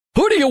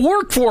Who do you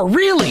work for,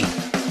 really?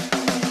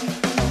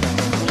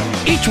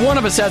 Each one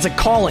of us has a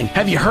calling.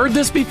 Have you heard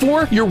this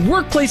before? Your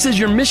workplace is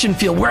your mission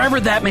field, wherever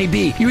that may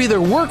be. You either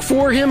work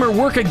for him or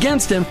work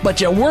against him, but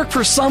you work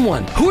for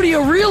someone. Who do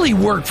you really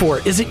work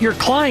for? Is it your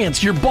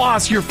clients, your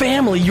boss, your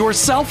family,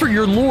 yourself, or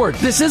your Lord?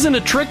 This isn't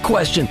a trick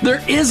question.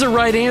 There is a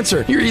right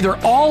answer. You're either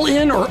all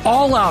in or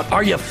all out.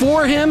 Are you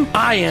for him?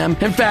 I am.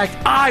 In fact,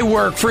 I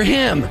work for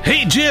him.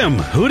 Hey, Jim,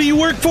 who do you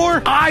work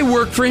for? I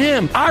work for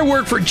him. I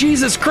work for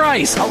Jesus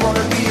Christ. I want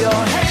to be your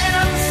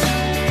hands.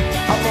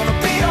 I want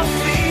to be your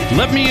feet.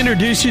 Let me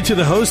introduce you to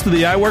the host of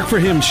the I Work For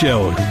Him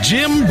show,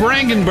 Jim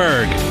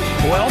Brangenberg.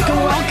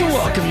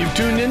 Welcome. You've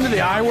tuned into the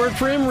I Work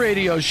For Him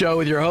radio show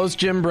with your host,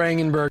 Jim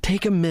Brangenberg.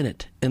 Take a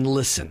minute and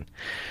listen.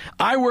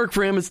 I Work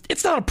For Him,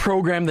 it's not a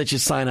program that you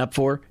sign up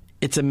for.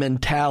 It's a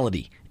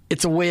mentality.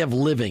 It's a way of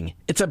living.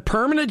 It's a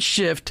permanent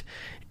shift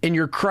in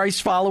your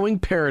Christ-following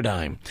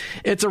paradigm.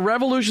 It's a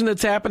revolution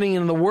that's happening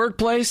in the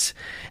workplace,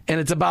 and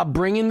it's about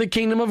bringing the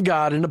kingdom of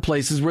God into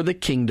places where the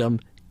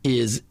kingdom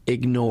is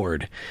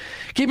ignored.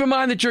 Keep in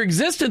mind that your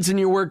existence in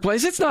your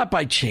workplace, it's not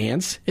by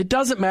chance. It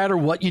doesn't matter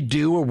what you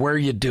do or where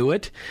you do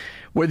it.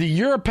 Whether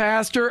you're a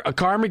pastor, a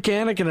car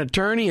mechanic, an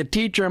attorney, a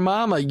teacher, a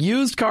mom, a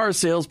used car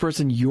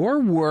salesperson, your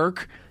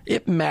work,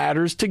 it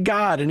matters to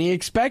God, and He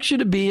expects you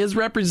to be His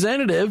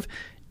representative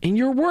in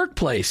your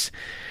workplace.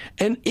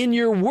 And in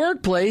your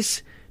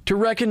workplace, to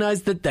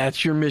recognize that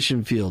that's your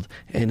mission field.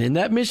 And in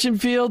that mission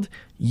field,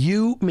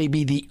 you may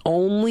be the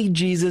only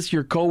Jesus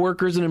your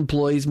coworkers and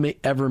employees may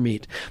ever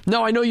meet.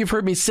 Now, I know you've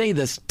heard me say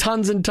this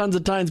tons and tons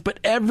of times, but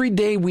every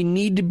day we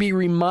need to be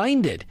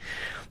reminded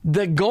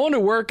that going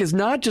to work is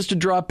not just to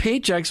draw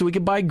paychecks so we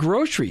can buy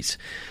groceries.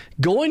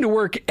 Going to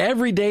work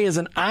every day is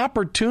an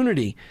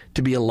opportunity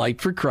to be a light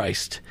for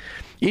Christ.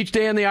 Each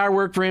day on the I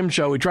Work For Him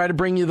show, we try to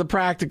bring you the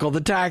practical, the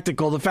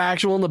tactical, the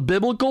factual, and the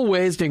biblical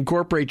ways to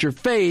incorporate your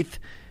faith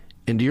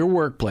into your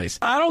workplace.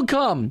 I don't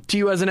come to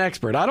you as an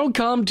expert. I don't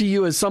come to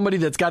you as somebody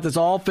that's got this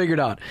all figured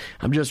out.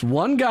 I'm just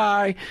one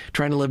guy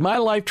trying to live my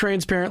life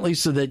transparently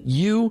so that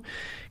you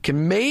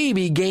can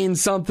maybe gain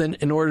something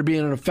in order to be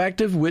an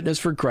effective witness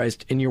for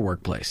Christ in your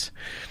workplace.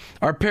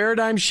 Our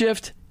paradigm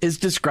shift is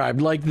described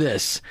like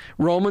this.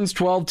 Romans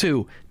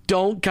 12:2.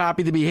 Don't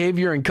copy the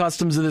behavior and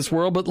customs of this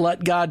world, but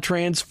let God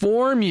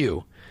transform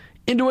you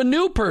into a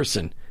new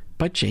person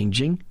by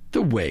changing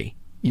the way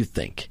you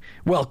think.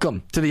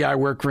 Welcome to the I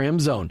Work For Him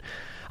zone.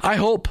 I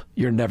hope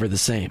you're never the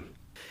same.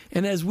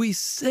 And as we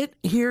sit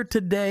here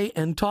today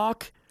and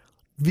talk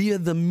via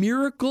the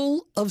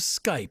miracle of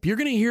Skype, you're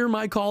going to hear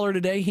my caller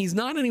today. He's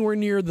not anywhere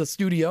near the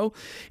studio.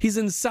 He's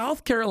in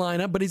South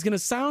Carolina, but he's going to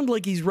sound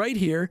like he's right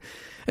here.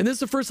 And this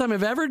is the first time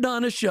I've ever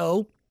done a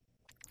show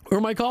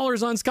where my caller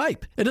is on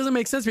Skype. It doesn't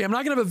make sense to me. I'm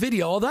not going to have a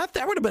video. That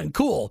would have been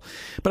cool.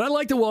 But I'd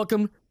like to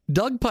welcome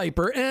Doug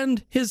Piper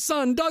and his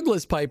son,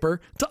 Douglas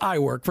Piper, to I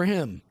Work For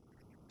Him.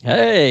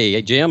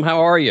 Hey, Jim, how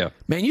are you?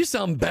 Man, you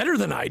sound better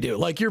than I do.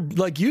 Like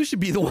you should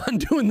be the one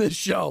doing this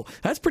show.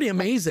 That's pretty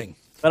amazing.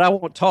 But I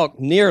won't talk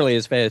nearly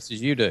as fast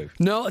as you do.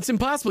 No, it's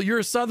impossible. You're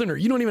a Southerner.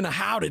 You don't even know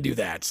how to do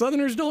that.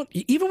 Southerners don't.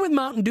 Even with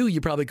Mountain Dew, you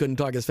probably couldn't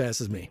talk as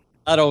fast as me.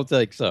 I don't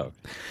think so.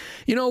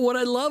 You know, what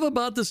I love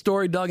about the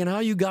story, Doug, and how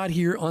you got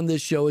here on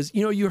this show is,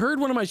 you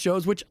heard one of my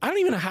shows, which I don't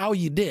even know how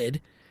you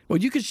did. Well,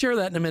 you could share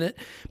that in a minute.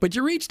 But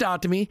you reached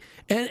out to me.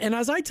 And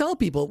as I tell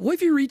people, well,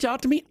 if you reach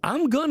out to me,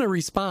 I'm going to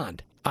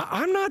respond.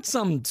 I'm not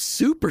some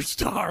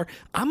superstar.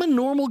 I'm a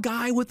normal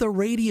guy with a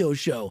radio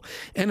show.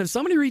 And if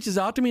somebody reaches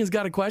out to me and has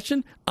got a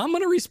question, I'm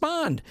going to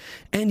respond.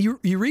 And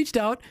you reached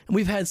out, and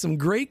we've had some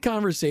great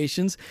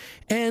conversations.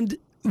 And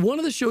one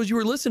of the shows you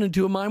were listening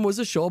to of mine was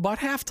a show about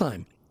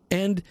halftime.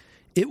 And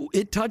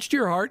it touched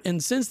your heart.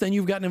 And since then,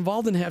 you've gotten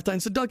involved in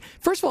halftime. So, Doug,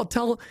 first of all,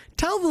 tell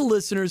the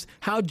listeners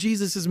how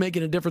Jesus is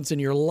making a difference in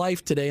your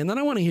life today. And then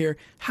I want to hear,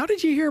 how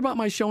did you hear about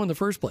my show in the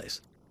first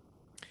place?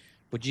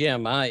 Well,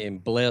 Jim, I am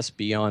blessed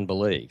beyond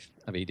belief.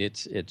 I mean,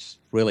 it's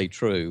really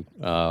true.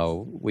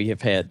 We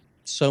have had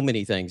so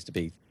many things to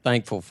be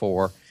thankful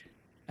for.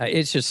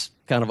 It's just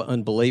kind of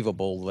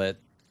unbelievable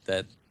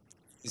that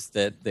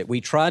we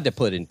tried to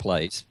put in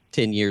place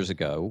 10 years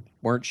ago,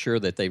 weren't sure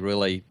that they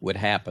really would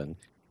happen,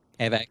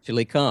 have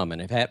actually come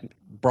and have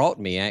brought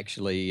me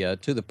actually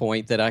to the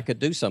point that I could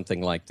do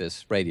something like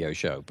this radio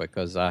show,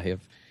 because I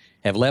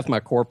have left my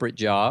corporate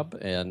job,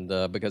 and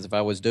because if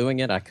I was doing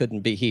it, I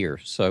couldn't be here.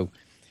 So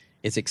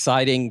it's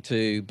exciting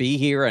to be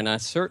here, and I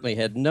certainly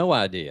had no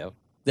idea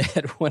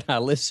that when I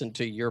listened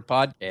to your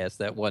podcast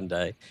that one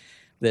day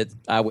that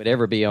I would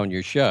ever be on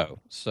your show.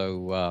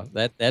 So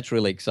that's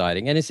really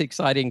exciting. And it's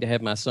exciting to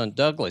have my son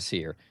Douglas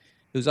here,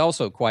 who's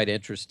also quite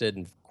interested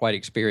and quite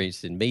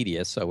experienced in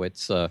media. So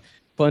it's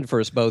fun for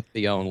us both to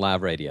be on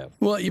live radio.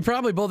 Well, you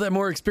probably both have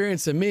more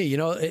experience than me.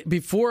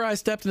 Before I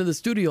stepped into the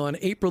studio on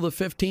April the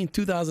 15th,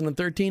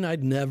 2013,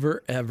 I'd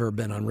never, ever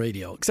been on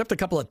radio, except a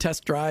couple of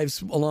test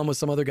drives along with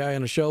some other guy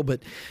on a show.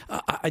 But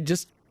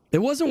it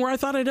wasn't where I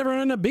thought I'd ever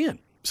end up being.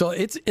 So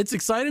it's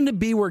exciting to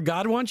be where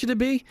God wants you to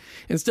be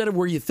instead of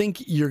where you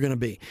think you're going to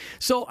be.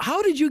 So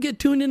how did you get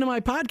tuned into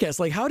my podcast?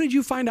 Like, how did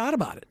you find out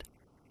about it?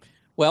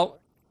 Well,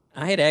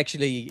 I had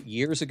actually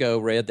years ago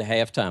read the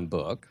Halftime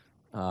book,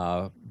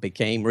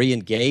 became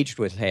re-engaged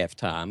with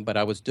Halftime, but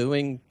I was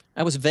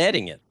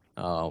vetting it.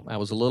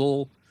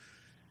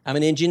 I'm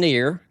an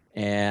engineer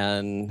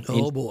and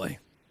Oh boy.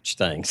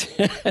 things.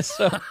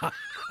 So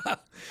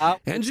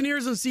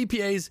Engineers and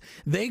CPAs,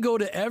 they go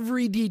to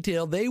every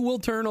detail. They will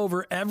turn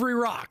over every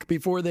rock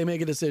before they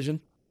make a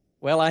decision.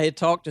 Well, I had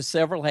talked to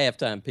several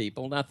Halftime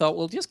people, and I thought,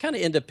 well, just kind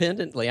of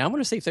independently, I want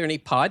to see if there are any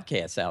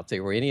podcasts out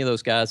there where any of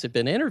those guys have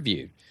been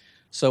interviewed.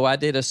 So I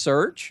did a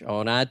search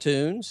on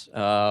iTunes.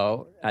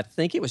 I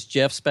think it was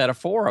Jeff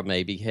Spadafora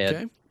maybe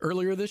had.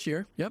 Earlier this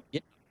year. Yep.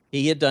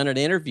 He had done an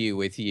interview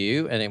with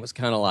you, and it was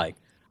kind of like,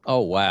 oh,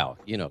 wow,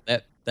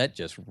 that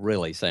just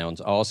really sounds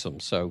awesome.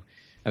 So,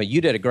 I mean,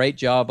 you did a great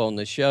job on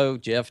the show.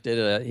 Jeff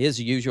did his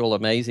usual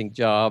amazing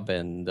job,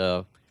 and,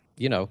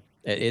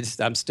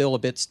 I'm still a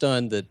bit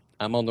stunned that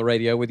I'm on the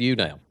radio with you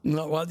now.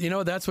 No, well,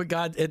 that's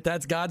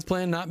that's God's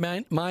plan, not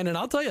mine. And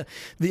I'll tell you,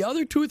 the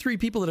other 2 or 3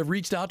 people that have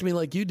reached out to me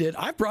like you did,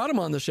 I've brought them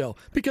on the show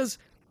because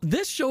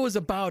this show is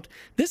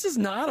this is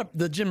not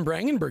the Jim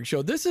Brangenberg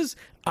show. This is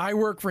I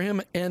Work for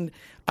Him, and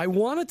I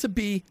want it to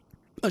be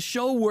a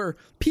show where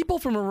people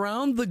from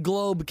around the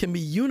globe can be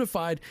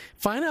unified,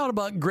 find out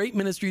about great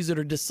ministries that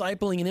are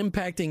discipling and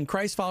impacting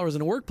Christ followers in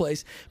the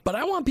workplace. But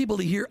I want people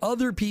to hear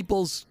other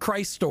people's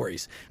Christ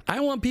stories. I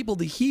want people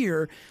to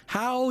hear,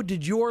 how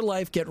did your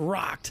life get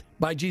rocked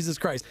by Jesus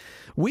Christ?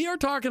 We are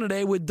talking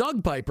today with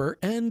Doug Piper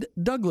and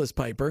Douglas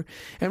Piper,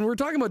 and we're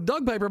talking about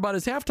Doug Piper about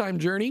his halftime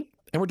journey,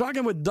 and we're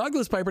talking with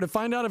Douglas Piper to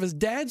find out if his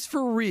dad's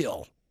for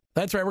real.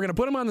 That's right. We're going to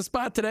put him on the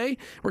spot today.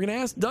 We're going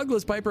to ask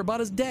Douglas Piper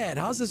about his dad.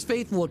 How's his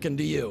faith looking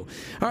to you?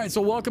 All right,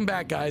 so welcome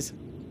back, guys.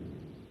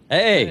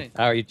 Hey,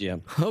 how are you,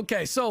 Jim?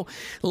 Okay, so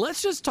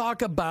let's just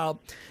talk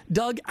about,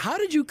 Doug, how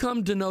did you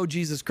come to know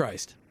Jesus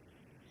Christ?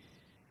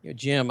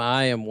 Jim,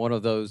 I am one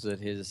of those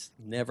that has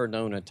never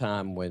known a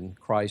time when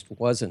Christ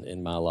wasn't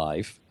in my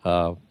life,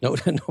 no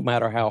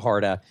matter how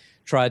hard I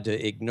tried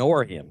to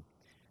ignore him.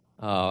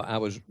 I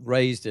was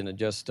raised in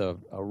just a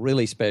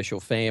really special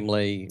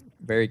family,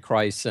 very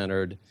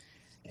Christ-centered,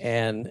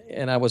 and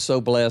I was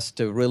so blessed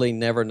to really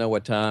never know a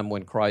time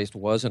when Christ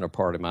wasn't a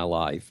part of my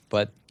life.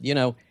 But,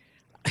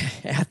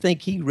 I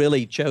think he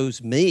really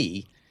chose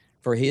me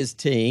for his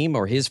team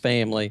or his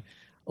family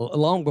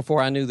long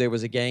before I knew there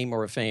was a game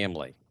or a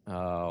family.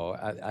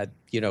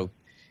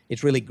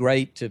 It's really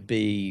great to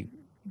be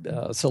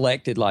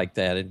selected like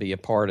that and be a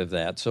part of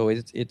that. So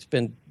it's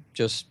been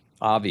just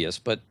obvious.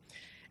 But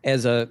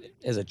as a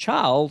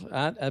child,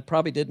 I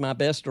probably did my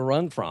best to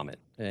run from it.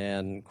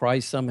 And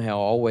Christ somehow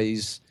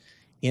always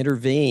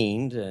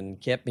intervened and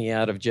kept me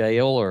out of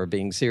jail or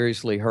being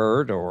seriously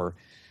hurt, or,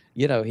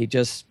 he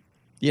just,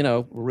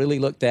 really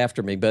looked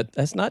after me. But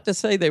that's not to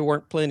say there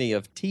weren't plenty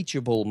of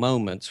teachable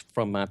moments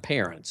from my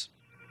parents.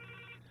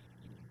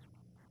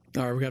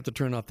 All right, we have to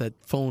turn off that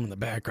phone in the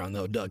background,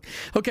 though, Doug.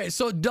 Okay,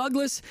 so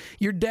Douglas,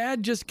 your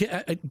dad just,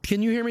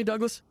 can you hear me,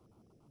 Douglas?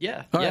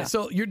 Yeah. All right,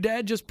 so your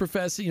dad just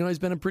professed, he's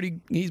been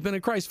a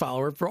Christ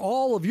follower for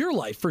all of your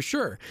life, for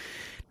sure.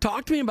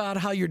 Talk to me about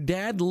how your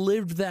dad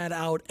lived that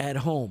out at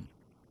home.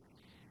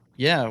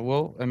 Yeah,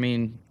 well, I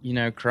mean,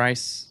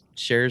 Christ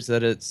shares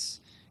that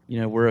it's,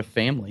 we're a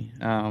family.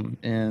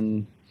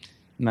 And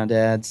my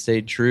dad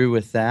stayed true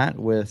with that,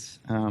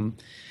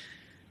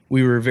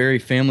 we were very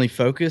family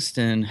focused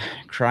and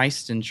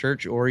Christ and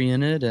church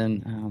oriented,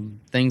 and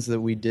things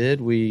that we did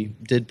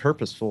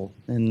purposeful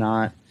and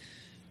not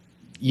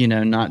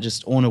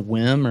just on a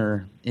whim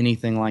or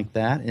anything like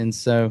that. And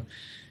so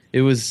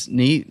it was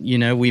neat.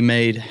 We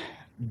made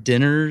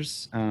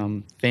dinners,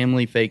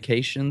 family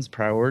vacations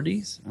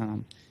priorities.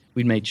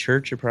 We made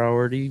church a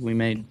priority. We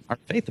made our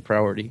faith a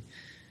priority.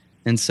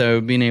 And so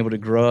being able to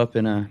grow up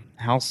in a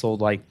household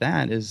like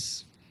that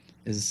is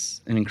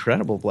an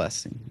incredible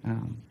blessing.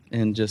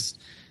 And just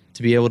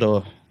to be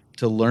able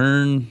to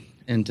learn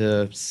and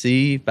to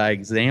see by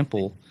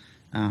example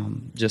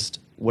just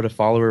what a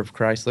follower of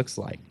Christ looks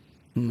like.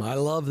 I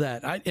love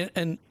that.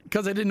 And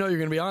because I didn't know you were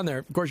going to be on there,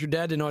 of course, your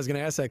dad didn't know I was going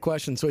to ask that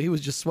question, so he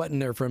was just sweating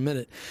there for a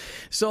minute.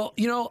 So,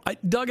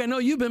 Doug, I know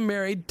you've been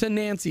married to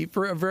Nancy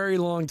for a very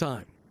long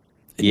time.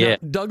 Yeah.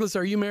 Now, Douglas,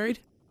 are you married?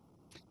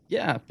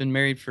 Yeah, I've been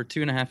married for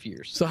 2.5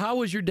 years. So how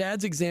was your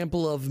dad's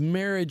example of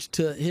marriage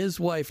to his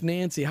wife,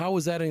 Nancy? How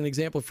was that an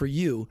example for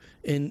you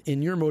in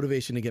your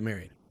motivation to get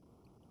married?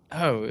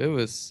 Oh, it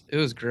was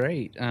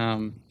great.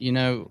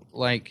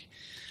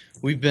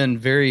 We've been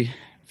very,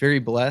 very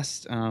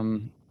blessed.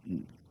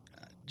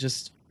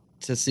 Just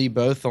to see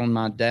both on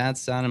my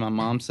dad's side and my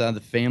mom's side of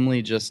the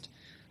family, just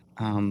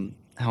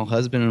how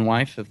husband and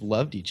wife have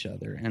loved each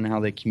other and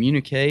how they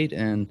communicate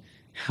and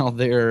how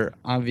there are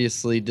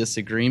obviously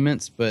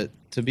disagreements, but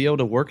to be able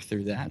to work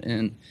through that.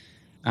 And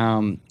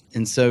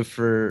so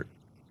to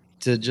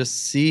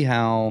just see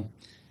how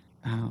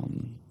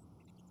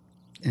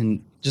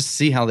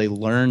they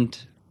learned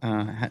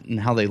and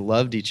how they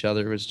loved each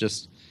other was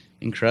just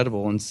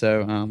incredible. And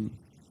so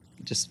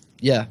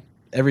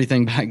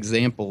everything by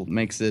example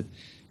makes it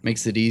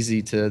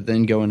easy to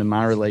then go into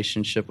my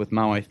relationship with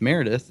my wife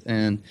Meredith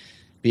and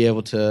be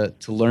able to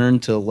learn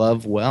to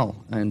love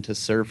well and to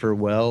serve her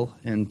well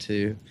and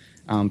to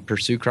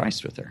pursue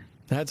Christ with her.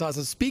 That's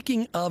awesome.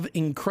 Speaking of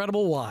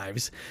incredible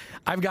wives,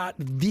 I've got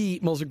the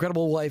most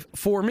incredible wife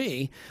for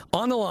me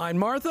on the line.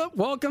 Martha,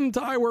 welcome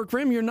to I Work For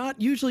Him. You're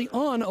not usually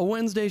on a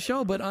Wednesday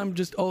show, but I'm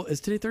just, is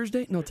today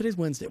Thursday? No, today's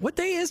Wednesday. What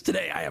day is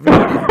today? I have no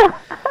idea.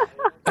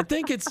 I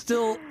think it's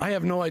still, I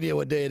have no idea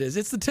what day it is.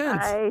 It's the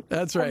 10th.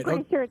 That's right.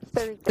 I'm pretty sure it's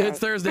Thursday. It's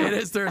Thursday. It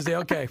is Thursday.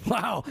 Okay.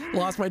 Wow.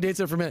 Lost my dates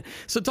there for a minute.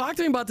 So talk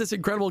to me about this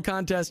incredible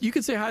contest. You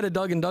can say hi to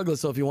Doug and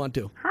Douglas, so if you want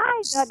to.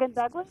 Hi, Doug and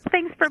Douglas.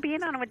 Thanks for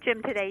being on with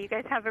Jim today. You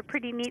guys have a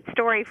pretty neat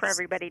story for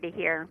everybody to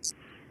hear.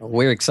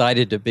 We're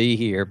excited to be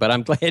here, but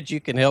I'm glad you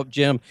can help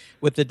Jim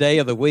with the day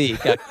of the week.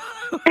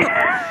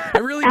 I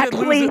really did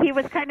lose Actually, it. he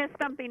was kind of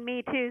stumping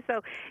me, too, so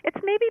it's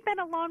maybe been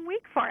a long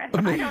week for us.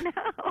 I don't know.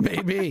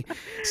 Maybe.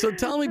 So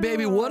tell me,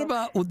 baby, what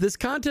about this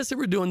contest that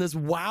we're doing, this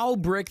wow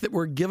brick that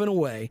we're giving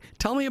away?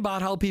 Tell me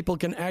about how people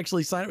can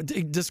actually sign up.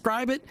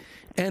 Describe it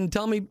and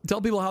tell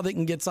people how they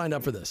can get signed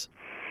up for this.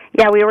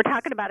 Yeah, we were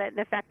talking about it and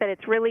the fact that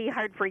it's really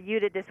hard for you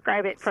to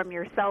describe it from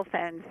your cell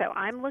phone. So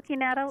I'm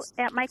looking at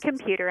my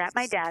computer at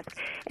my desk,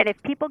 and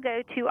if people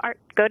go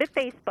to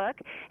Facebook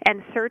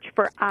and search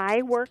for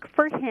I Work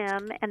For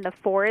Him, and the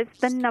 4 is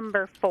the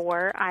number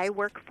 4, I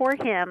Work For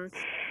Him,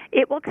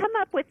 it will come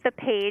up with the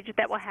page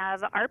that will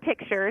have our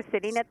picture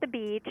sitting at the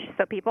beach,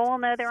 so people will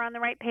know they're on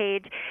the right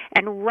page.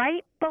 And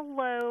right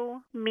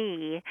below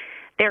me,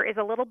 there is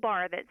a little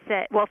bar that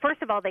says, well,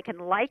 first of all, they can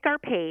like our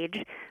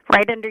page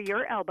right under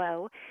your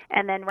elbow,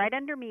 and then right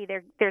under me,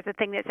 there's a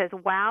thing that says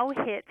Wow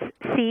Hits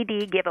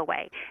CD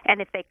Giveaway. And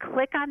if they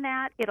click on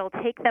that, it'll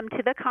take them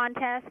to the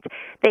contest.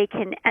 They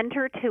can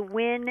enter to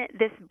win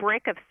this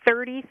brick of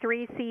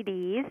 33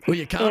 CDs. Well,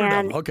 you counted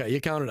them. Okay,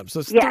 you counted them. So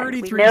it's yes,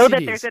 33 we know CDs.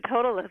 that there's a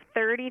total of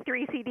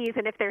 33 CDs,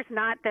 and if there's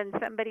not, then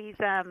somebody's,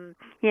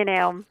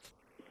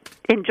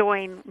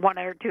 enjoying one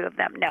or two of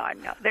them. No.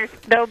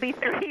 There'll be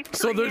 33.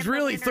 So there's in the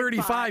really winner's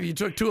 35. pot. You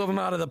took 2 of them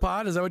out of the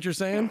pot. Is that what you're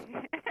saying?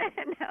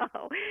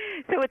 No.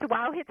 So it's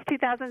Wow Hits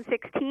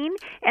 2016,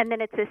 and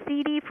then it's a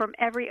CD from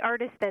every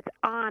artist that's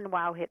on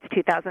Wow Hits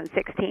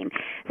 2016.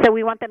 So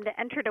we want them to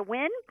enter to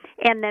win,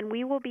 and then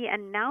we will be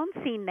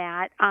announcing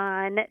that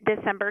on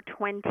December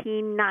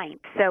 29th.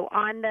 So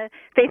on the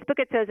Facebook,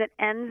 it says it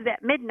ends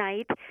at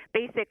midnight,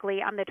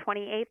 basically on the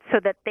 28th, so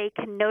that they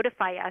can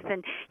notify us.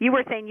 And you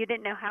were saying you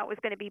didn't know how it was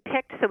going to be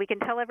picked, so we can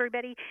tell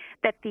everybody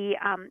that the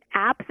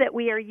app that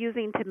we are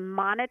using to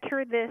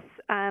monitor this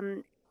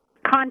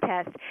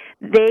contest,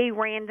 they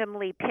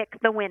randomly pick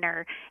the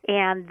winner,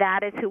 and that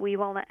is who we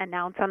will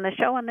announce on the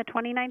show on the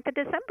 29th of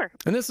December.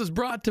 And this is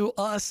brought to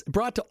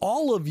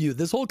all of you.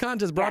 This whole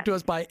contest brought to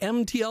us by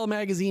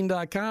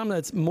MTLmagazine.com.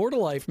 That's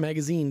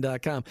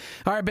MoreToLifeMagazine.com.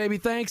 All right, baby,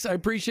 thanks. I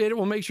appreciate it.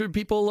 We'll make sure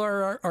people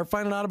are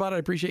finding out about it. I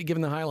appreciate you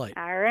giving the highlight.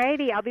 All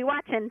righty. I'll be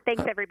watching.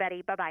 Thanks,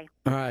 everybody. Bye-bye.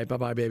 All right,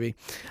 bye-bye, baby.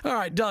 All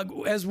right, Doug,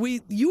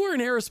 you were an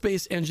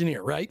aerospace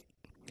engineer, right?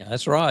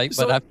 That's right,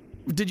 So, but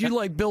did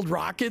you build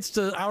rockets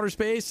to outer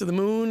space, to the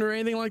moon, or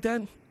anything like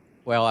that?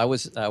 Well, I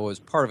was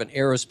part of an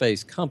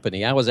aerospace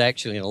company. I was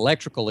actually an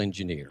electrical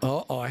engineer.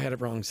 Oh, I had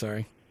it wrong.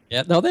 Sorry.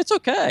 Yeah, no, that's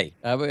okay.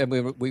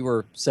 We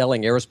were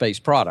selling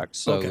aerospace products,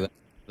 so, Okay.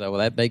 so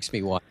that makes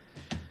me want.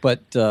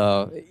 But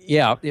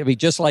yeah, I mean,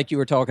 just like you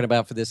were talking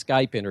about for this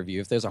Skype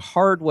interview, if there's a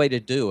hard way to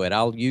do it,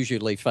 I'll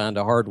usually find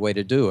a hard way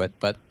to do it.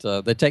 But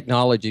the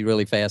technology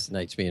really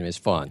fascinates me and is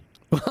fun.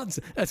 Well,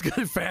 that's good.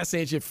 It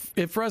fascinates you.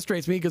 It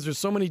frustrates me because there's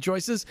so many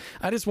choices.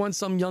 I just want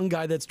some young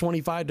guy that's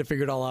 25 to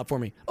figure it all out for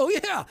me. Oh,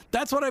 yeah,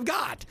 that's what I've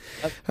got.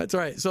 That's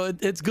right. So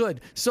it's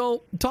good.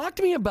 So talk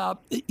to me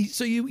about,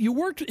 so you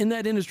worked in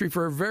that industry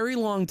for a very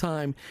long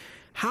time.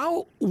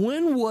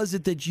 When was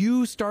it that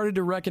you started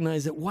to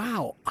recognize that,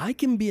 wow, I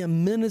can be a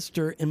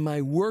minister in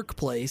my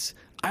workplace.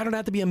 I don't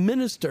have to be a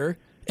minister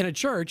in a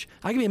church.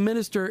 I can be a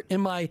minister in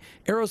my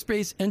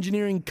aerospace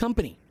engineering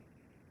company.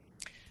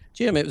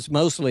 Jim, it was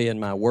mostly in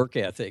my work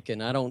ethic,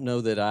 and I don't know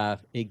that I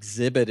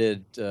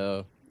exhibited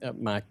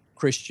my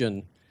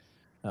Christian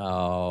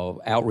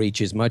outreach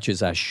as much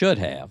as I should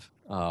have.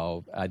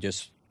 I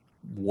just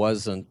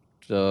wasn't,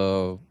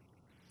 I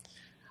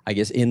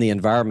guess, in the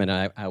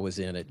environment I was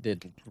in. It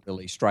didn't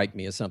really strike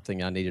me as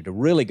something I needed to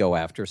really go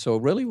after. So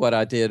really what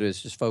I did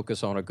is just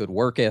focus on a good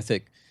work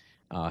ethic,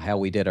 how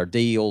we did our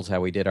deals,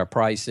 how we did our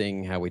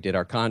pricing, how we did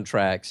our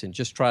contracts, and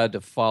just tried to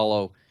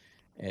follow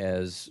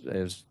as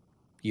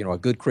a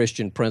good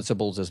Christian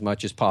principles as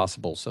much as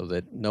possible so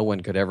that no one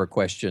could ever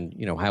question,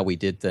 how we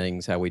did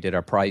things, how we did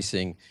our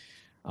pricing.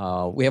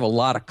 We have a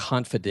lot of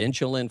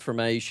confidential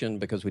information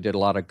because we did a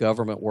lot of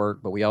government work,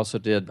 but we also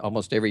did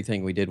almost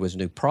everything we did was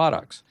new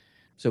products.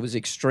 So it was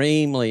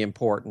extremely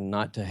important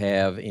not to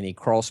have any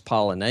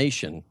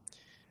cross-pollination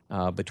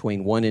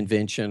between one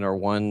invention or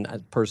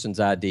one person's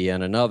idea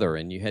and another.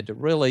 And you had to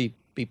really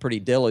be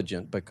pretty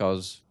diligent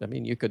because,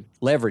 you could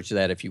leverage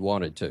that if you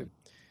wanted to.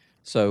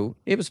 So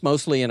it was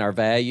mostly in our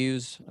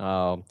values,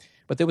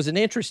 but there was an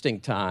interesting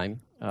time.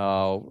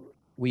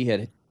 We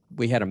had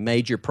a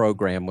major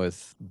program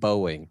with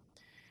Boeing,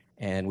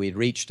 and we'd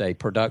reached a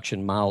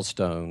production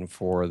milestone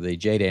for the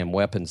JDAM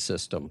weapon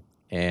system,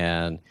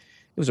 and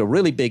it was a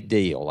really big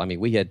deal. I mean,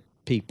 we had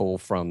people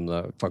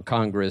from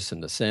Congress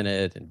and the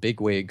Senate and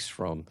bigwigs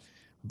from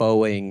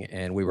Boeing,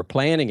 and we were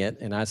planning it,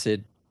 and I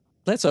said,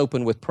 let's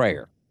open with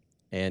prayer.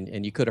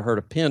 And you could have heard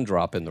a pin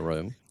drop in the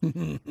room.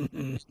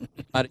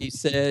 He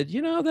said,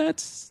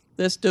 let's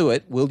do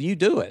it. Will you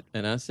do it?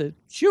 And I said,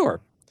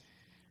 sure.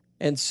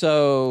 And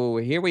so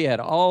here we had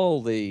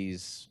all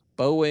these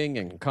Boeing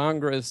and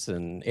Congress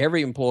and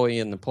every employee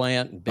in the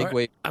plant and bigwig.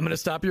 Right, I'm going to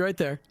stop you right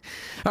there.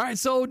 All right,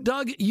 so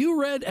Doug, have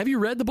you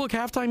read the book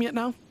Halftime yet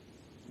now?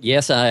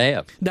 Yes, I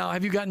have. Now,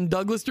 have you gotten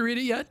Douglas to read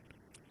it yet?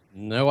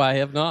 No, I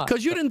have not.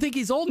 Because you didn't think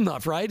he's old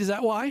enough, right? Is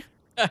that why?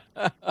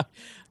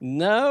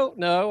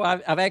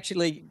 No. I've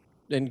actually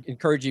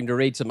encouraged him to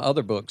read some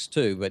other books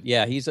too. But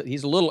yeah, he's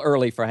a little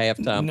early for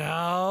Halftime.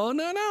 No.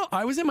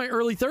 I was in my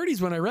early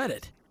 30s when I read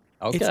it.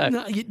 Okay.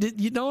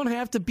 You don't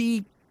have to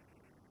be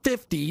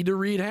 50 to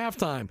read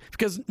Halftime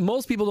because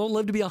most people don't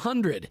live to be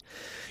 100.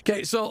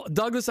 Okay, so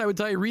Douglas, I would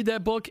tell you, read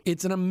that book.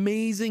 It's an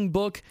amazing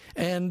book,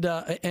 and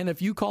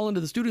if you call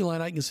into the studio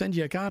line, I can send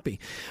you a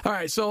copy. All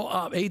right, so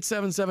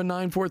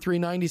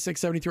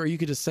 877-943-9673, or you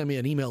could just send me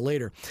an email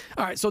later.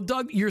 All right, so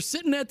Doug, you're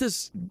sitting at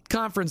this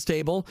conference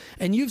table,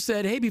 and you've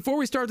said, hey, before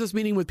we start this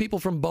meeting with people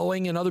from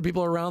Boeing and other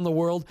people around the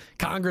world,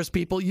 Congress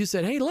people, you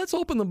said, hey, let's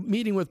open the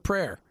meeting with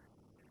prayer.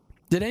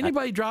 Did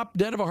anybody drop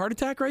dead of a heart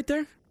attack right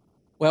there?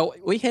 Well,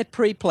 we had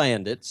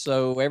pre-planned it,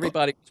 so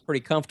everybody was pretty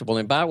comfortable.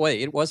 And by the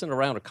way, it wasn't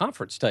around a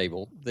conference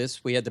table.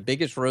 We had the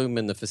biggest room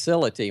in the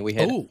facility. We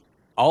had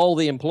all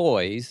the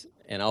employees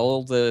and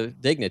all the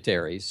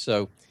dignitaries.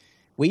 So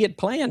we had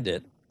planned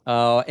it,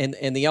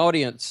 and the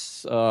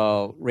audience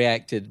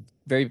reacted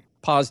very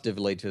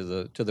positively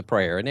to the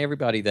prayer, and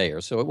everybody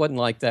there. So it wasn't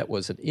like that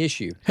was an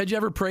issue. Had you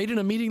ever prayed in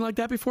a meeting like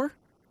that before?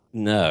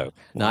 No,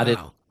 not at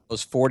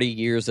those 40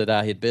 years that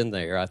I had been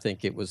there. I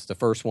think it was the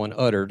first one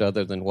uttered,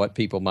 other than what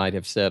people might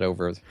have said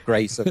over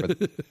grace.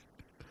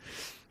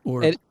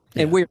 We're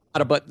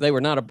not a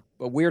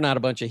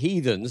bunch of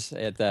heathens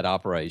at that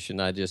operation.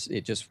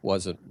 It just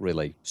wasn't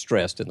really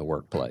stressed in the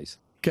workplace.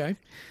 Okay.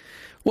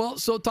 Well,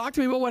 so talk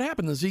to me about what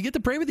happened. So you get to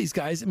pray with these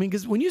guys. I mean,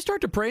 because when you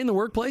start to pray in the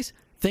workplace,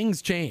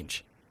 things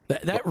change.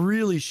 That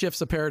really shifts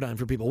the paradigm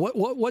for people.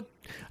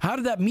 How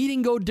did that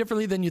meeting go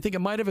differently than you think it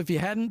might have if you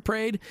hadn't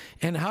prayed?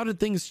 And how did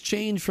things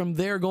change from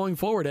there going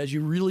forward as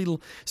you really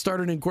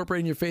started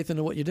incorporating your faith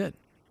into what you did?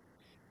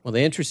 Well, the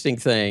interesting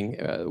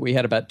thing, we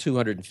had about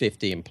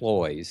 250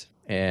 employees.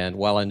 And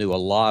while I knew a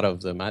lot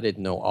of them, I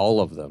didn't know all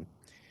of them.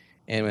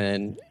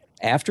 And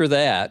after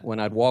that,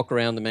 when I'd walk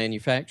around the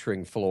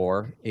manufacturing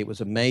floor, it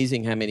was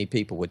amazing how many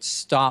people would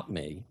stop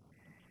me,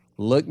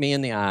 look me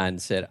in the eye,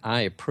 and said, I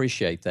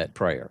appreciate that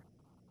prayer.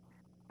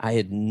 I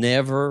had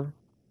never,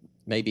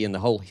 maybe in the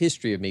whole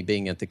history of me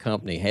being at the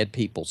company, had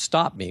people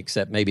stop me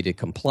except maybe to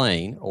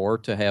complain or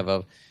to have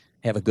a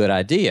good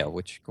idea,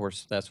 which, of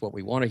course, that's what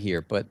we want to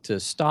hear. But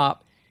to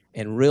stop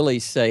and really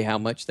say how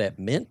much that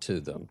meant to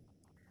them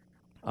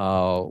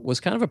was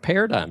kind of a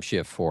paradigm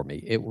shift for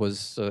me. It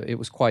was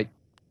quite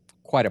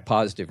a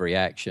positive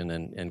reaction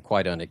and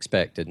quite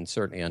unexpected and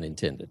certainly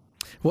unintended.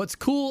 What's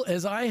cool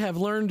is I have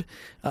learned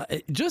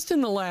just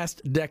in the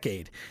last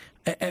decade,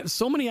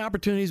 so many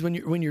opportunities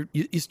when you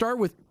start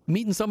with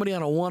meeting somebody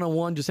on a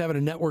one-on-one, just having a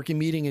networking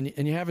meeting,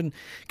 and you're having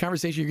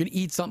conversation, you're going to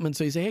eat something, and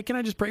so you say, hey, can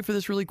I just pray for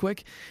this really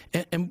quick?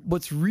 And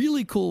what's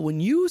really cool, when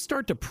you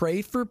start to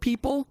pray for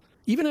people,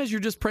 even as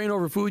you're just praying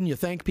over food and you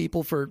thank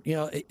people for,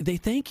 they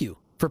thank you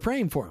for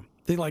praying for them.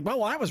 They're like,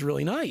 well, that was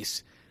really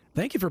nice.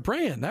 Thank you for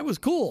praying. That was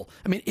cool.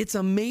 I mean, it's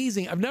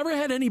amazing. I've never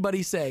had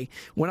anybody say,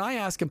 when I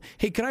ask them,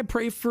 hey, can I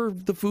pray for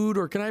the food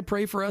or can I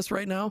pray for us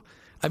right now?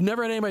 I've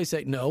never had anybody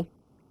say no.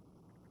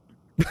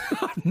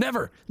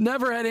 Never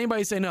had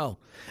anybody say no.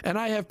 And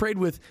I have prayed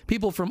with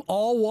people from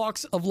all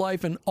walks of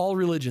life and all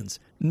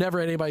religions. Never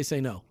had anybody say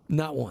no.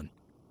 Not one.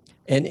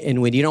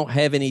 And when you don't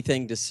have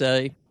anything to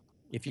say,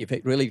 if you're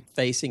really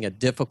facing a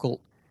difficult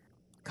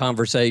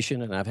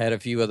conversation, and I've had a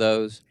few of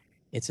those,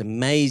 it's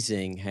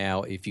amazing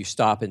how if you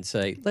stop and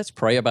say, let's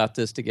pray about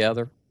this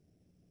together,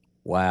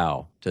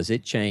 wow, does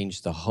it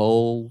change the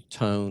whole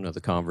tone of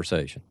the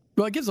conversation?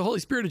 Well, it gives the Holy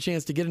Spirit a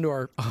chance to get into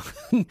our,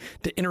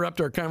 to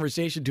interrupt our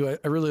conversation too.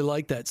 I really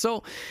like that.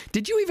 So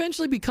did you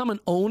eventually become an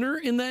owner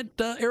in that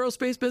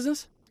aerospace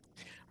business?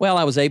 Well,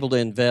 I was able to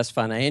invest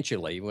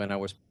financially when I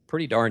was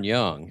pretty darn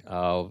young.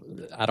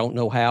 I don't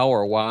know how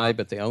or why,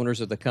 but the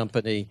owners of the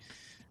company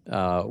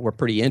were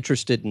pretty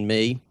interested in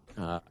me.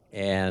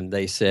 And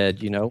they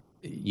said,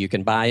 you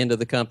can buy into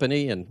the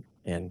company.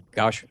 And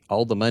gosh,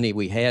 all the money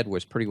we had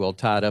was pretty well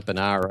tied up in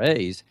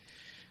IRAs.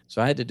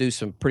 So I had to do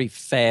some pretty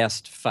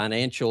fast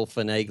financial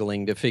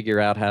finagling to figure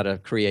out how to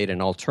create an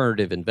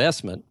alternative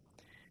investment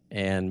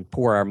and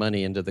pour our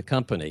money into the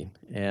company.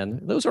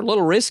 And those are a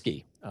little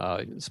risky.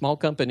 Small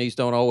companies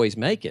don't always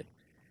make it.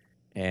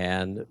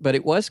 But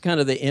it was kind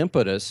of the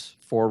impetus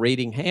for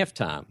reading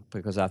Halftime,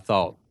 because I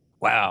thought,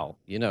 wow,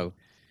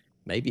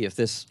 maybe if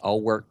this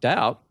all worked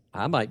out,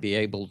 I might be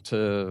able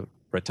to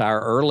retire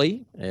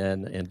early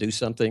and do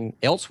something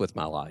else with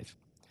my life.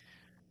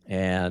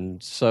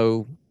 And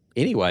so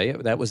anyway,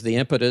 that was the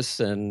impetus,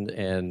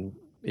 and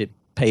it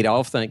paid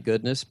off, thank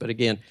goodness. But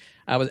again,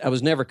 I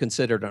was never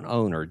considered an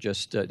owner.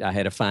 Just I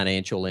had a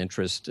financial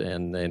interest,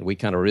 and we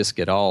kind of risk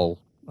it all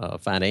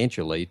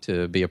financially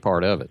to be a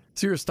part of it.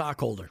 So you're a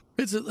stockholder.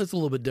 It's a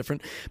little bit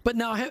different. But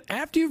now,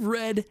 after you've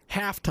read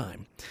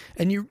Halftime,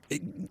 and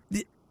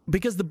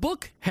because the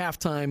book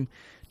Halftime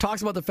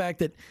talks about the fact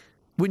that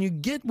when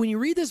you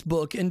read this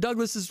book, and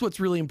Douglas, this is what's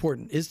really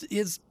important,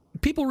 is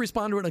people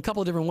respond to it in a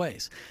couple of different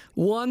ways.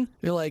 One,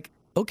 they're like,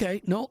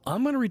 okay, no,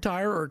 I'm going to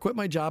retire or quit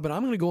my job, and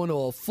I'm going to go into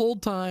a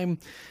full-time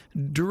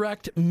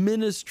direct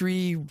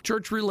ministry,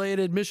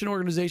 church-related, mission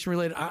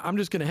organization-related. I'm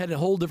just going to head in a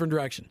whole different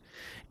direction.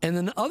 And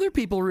then other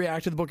people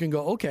react to the book and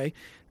go, okay,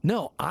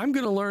 no, I'm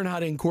going to learn how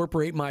to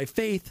incorporate my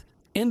faith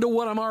into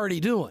what I'm already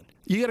doing.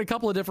 You get a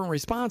couple of different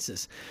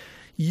responses.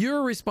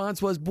 Your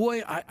response was,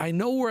 boy, I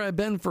know where I've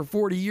been for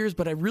 40 years,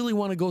 but I really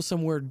want to go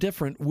somewhere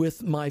different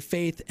with my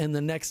faith and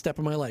the next step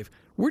of my life.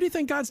 Where do you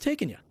think God's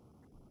taken you?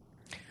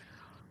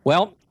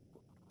 Well,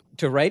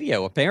 to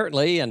radio,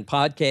 apparently, and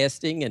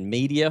podcasting and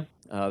media.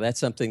 That's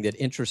something that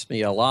interests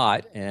me a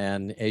lot.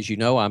 And as you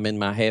know, I'm in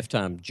my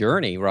halftime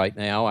journey right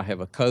now. I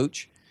have a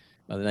coach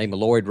by the name of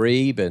Lloyd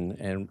Reeb,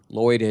 and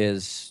Lloyd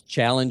has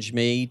challenged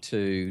me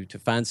to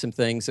find some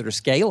things that are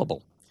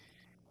scalable.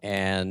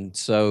 And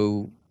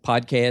so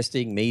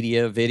podcasting,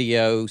 media,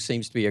 video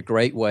seems to be a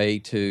great way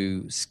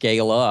to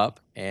scale up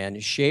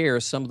and share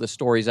some of the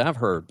stories I've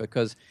heard,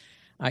 because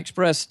I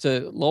expressed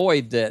to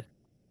Lloyd that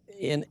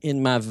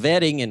in my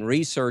vetting and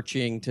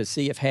researching to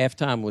see if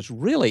Halftime was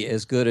really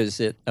as good as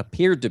it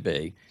appeared to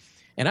be,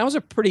 and I was a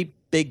pretty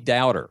big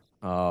doubter.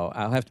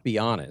 I'll have to be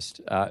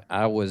honest.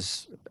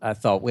 I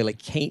thought, well, it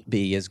can't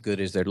be as good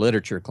as their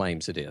literature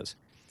claims it is.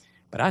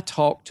 But I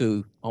talked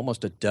to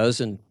almost a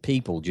dozen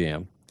people,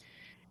 Jim,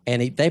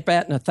 and they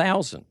bat in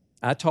 1,000.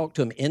 I talked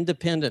to them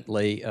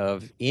independently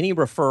of any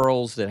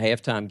referrals that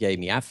Halftime gave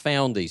me. I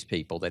found these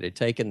people that had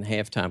taken the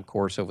Halftime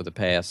course over the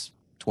past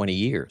 20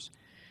 years.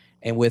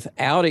 And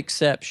without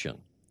exception,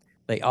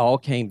 they all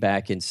came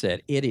back and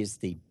said, it is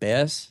the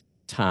best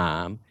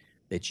time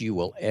that you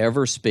will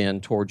ever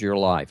spend toward your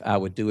life. I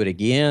would do it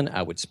again.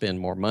 I would spend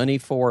more money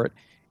for it.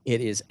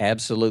 It is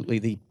absolutely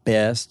the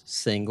best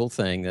single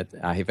thing that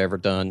I have ever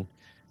done,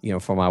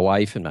 for my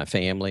wife and my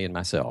family and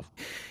myself.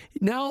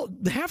 Now,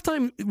 the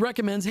Halftime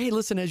recommends, hey,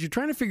 listen, as you're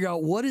trying to figure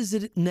out what is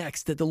it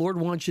next that the Lord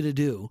wants you to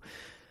do,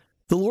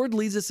 the Lord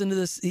leads us into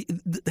this.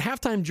 The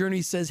Halftime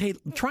journey says, hey,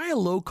 try a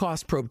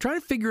low-cost probe. Try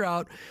to figure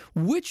out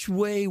which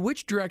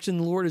direction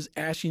the Lord is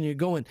asking you to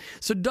go in.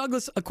 So,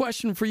 Douglas, a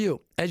question for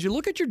you. As you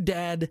look at your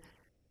dad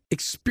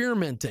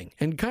experimenting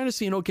and kind of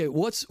seeing, okay,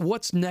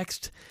 what's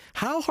next,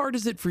 how hard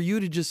is it for you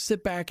to just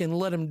sit back and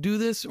let him do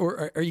this?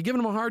 Or are you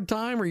giving him a hard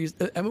time? Or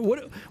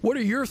what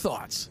are your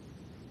thoughts?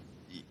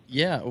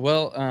 Yeah,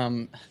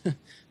 well,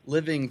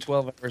 living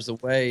 12 hours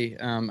away,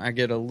 I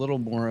get a little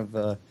more of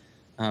a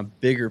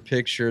bigger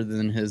picture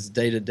than his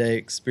day-to-day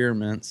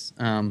experiments.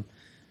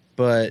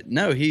 But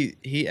no,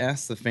 he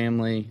asks the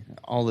family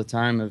all the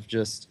time of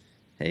just,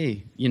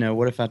 hey,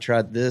 what if I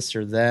tried this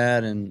or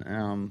that?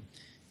 And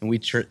we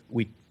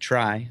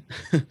try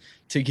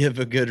to give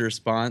a good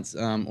response,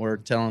 or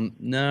tell him,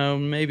 no,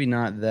 maybe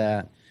not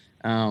that.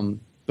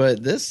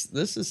 But this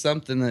is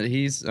something that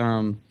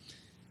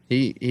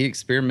he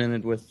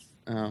experimented with.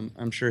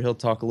 I'm sure he'll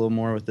talk a little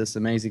more with This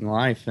Amazing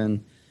Life,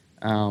 and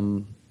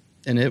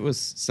it was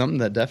something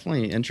that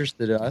definitely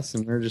interested us,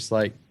 and we were just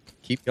like,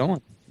 keep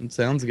going. It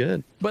sounds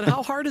good. But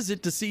how hard is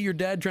it to see your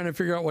dad trying to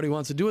figure out what he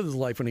wants to do with his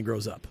life when he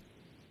grows up?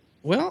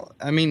 Well,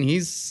 I mean,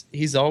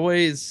 he's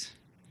always,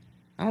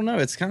 I don't know,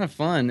 it's kind of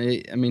fun.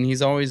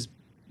 He's always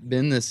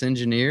been this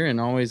engineer and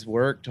always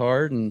worked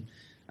hard and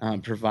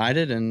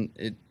provided, and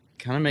it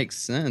kind of makes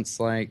sense,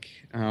 like,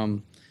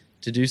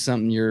 to do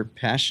something you're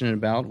passionate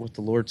about, what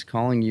the Lord's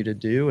calling you to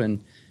do,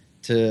 and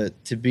to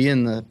be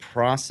in the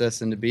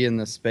process and to be in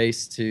the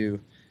space to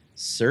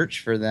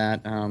search for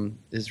that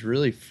is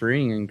really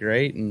freeing and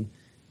great. And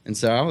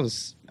so I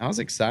was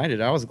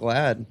excited. I was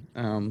glad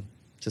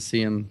to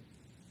see him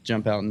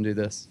jump out and do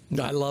this.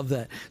 I love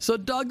that. So,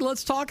 Doug,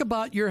 let's talk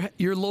about your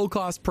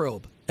low-cost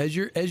probe. As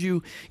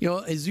you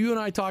and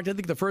I talked, I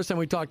think the first time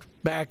we talked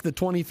back the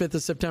 25th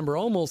of September,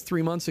 almost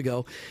 3 months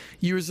ago,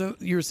 you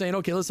were saying,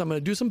 okay, listen, I'm going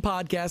to do some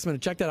podcasts. I'm going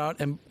to check that out.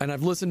 And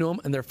I've listened to them,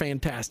 and they're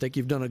fantastic.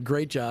 You've done a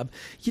great job.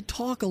 You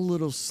talk a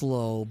little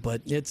slow,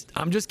 but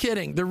I'm just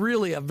kidding. They're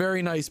really a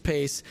very nice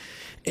pace.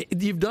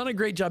 You've done a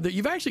great job there.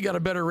 You've actually got a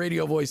better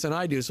radio voice than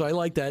I do, so I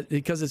like that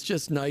because it's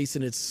just nice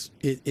and it's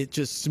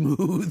just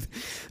smooth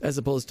as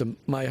opposed to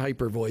my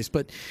hyper voice.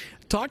 But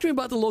talk to me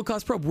about the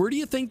low-cost probe. Where do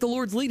you think the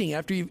Lord's leading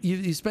after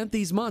you spent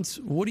these months?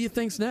 What do you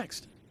think's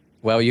next?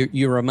 Well,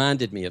 you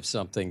reminded me of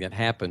something that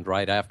happened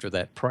right after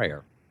that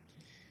prayer.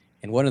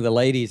 And one of the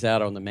ladies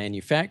out on the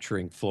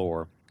manufacturing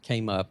floor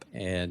came up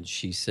and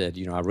she said,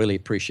 I really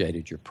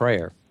appreciated your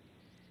prayer.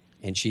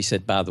 And she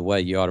said, by the way,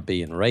 you ought to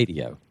be in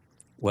radio.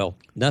 Well,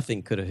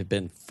 nothing could have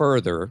been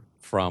further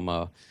from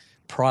a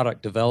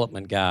product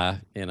development guy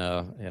in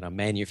a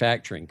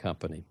manufacturing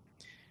company.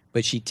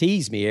 But she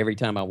teased me every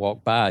time I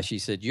walked by. She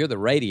said, "You're the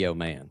radio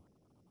man,"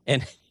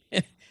 and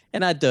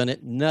and I'd done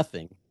it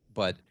nothing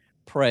but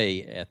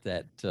pray at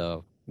that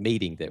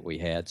meeting that we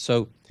had.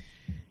 So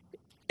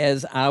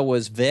as I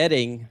was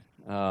vetting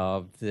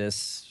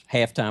this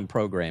halftime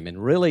program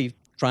and really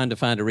trying to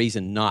find a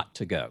reason not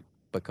to go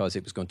because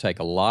it was going to take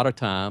a lot of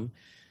time,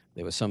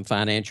 there was some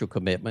financial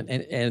commitment,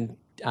 and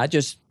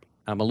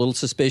I'm a little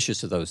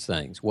suspicious of those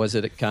things. Was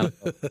it a kind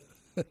of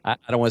I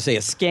don't want to say a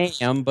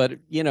scam, but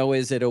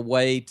is it a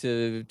way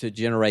to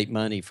generate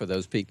money for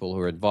those people who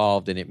are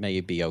involved, and it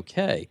may be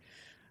okay?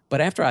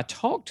 But after I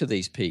talked to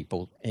these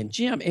people, and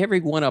Jim, every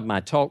one of them I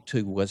talked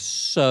to was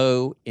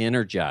so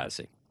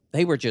energizing.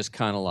 They were just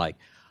kind of like,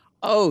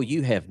 "Oh,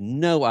 you have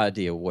no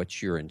idea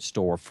what you're in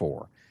store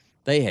for."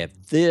 They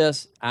have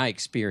this, I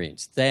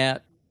experienced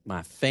that,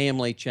 my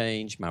family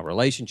changed, my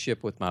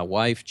relationship with my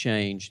wife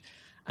changed,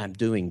 I'm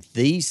doing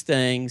these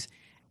things,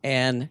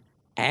 and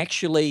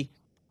actually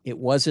it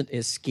wasn't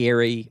as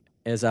scary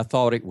as I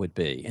thought it would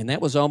be. And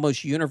that was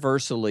almost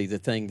universally the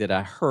thing that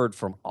I heard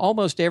from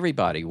almost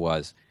everybody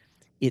was,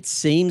 it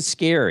seems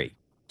scary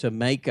to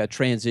make a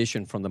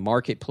transition from the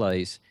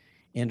marketplace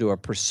into a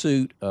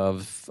pursuit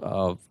of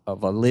a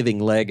living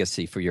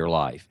legacy for your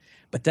life.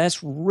 But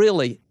that's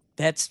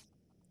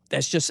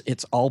just,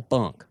 it's all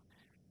bunk,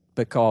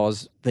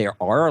 because there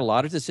are a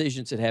lot of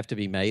decisions that have to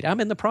be made. I'm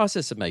in the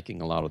process of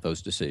making a lot of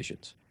those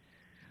decisions,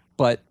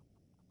 but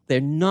they're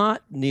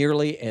not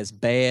nearly as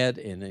bad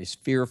and as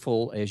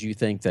fearful as you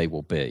think they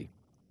will be.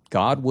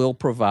 God will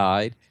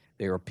provide.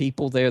 There are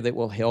people there that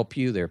will help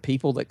you. There are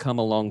people that come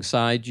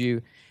alongside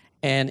you.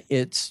 And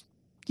it's,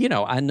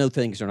 I know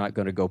things are not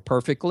going to go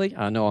perfectly.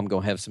 I know I'm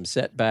going to have some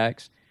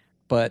setbacks,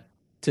 but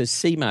to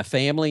see my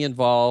family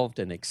involved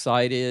and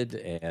excited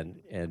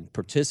and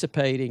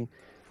participating,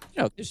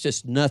 there's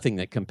just nothing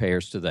that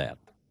compares to that.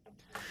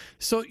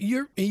 So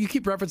you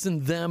keep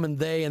referencing them and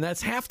they, and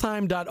that's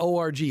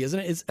halftime.org, isn't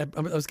it? I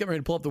was getting ready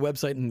to pull up the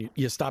website and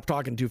you stopped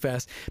talking too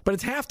fast, but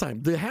it's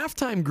Halftime. The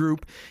Halftime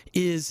group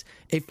is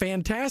a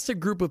fantastic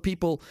group of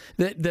people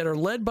that are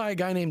led by a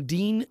guy named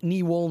Dean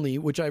Niewolny,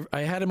 which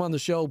I had him on the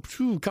show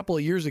a couple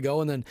of years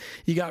ago, and then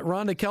you got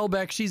Rhonda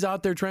Kelbeck. She's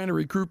out there trying to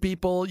recruit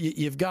people.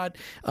 You've got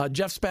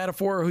Jeff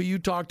Spatafora, who you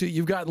talked to.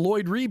 You've got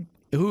Lloyd Reeb,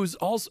 who's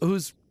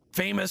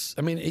famous.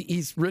 I mean,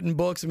 he's written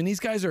books. I mean, these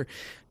guys are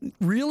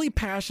really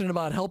passionate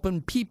about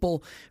helping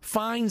people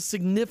find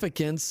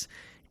significance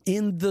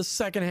in the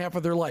second half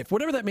of their life,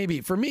 whatever that may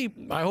be. For me,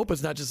 I hope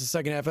it's not just the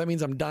second half. That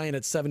means I'm dying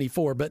at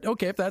 74. But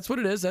okay, if that's what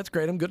it is, that's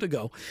great. I'm good to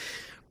go.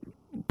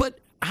 But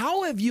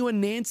how have you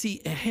and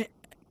Nancy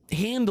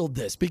handled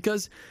this?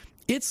 Because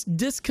it's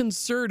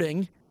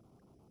disconcerting,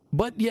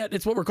 but yet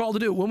it's what we're called to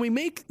do. When we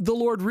make the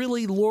Lord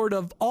really Lord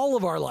of all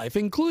of our life,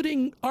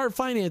 including our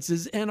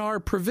finances and our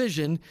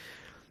provision,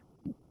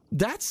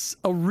 that's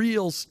a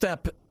real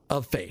step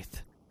of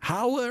faith.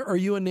 How are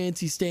you and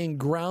Nancy staying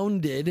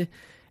grounded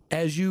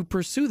as you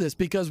pursue this?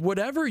 Because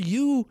whatever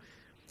you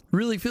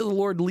really feel the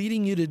Lord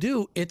leading you to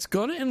do, it's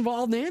going to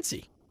involve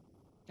Nancy.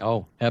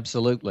 Oh,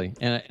 absolutely.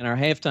 And our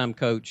halftime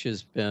coach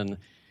has been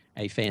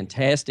a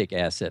fantastic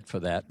asset for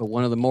that. But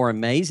one of the more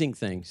amazing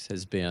things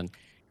has been,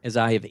 as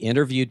I have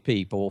interviewed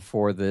people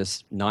for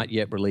this not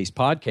yet released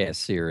podcast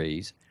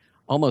series,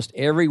 almost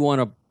every one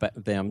of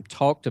them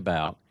talked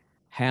about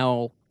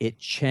how it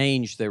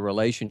changed their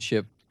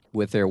relationship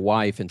with their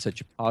wife in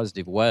such a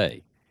positive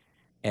way.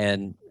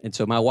 And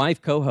so my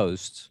wife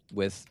co-hosts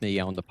with me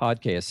on the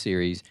podcast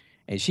series,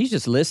 and she's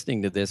just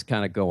listening to this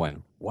kind of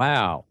going,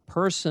 wow,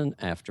 person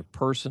after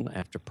person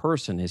after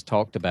person has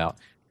talked about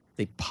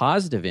the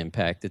positive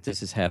impact that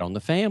this has had on the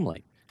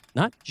family.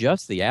 Not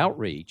just the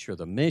outreach or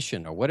the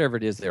mission or whatever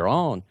it is they're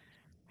on,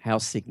 how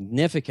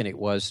significant it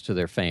was to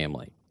their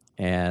family.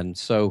 And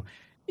so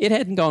it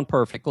hadn't gone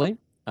perfectly.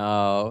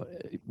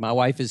 My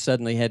wife has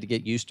suddenly had to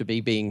get used to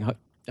being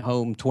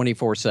home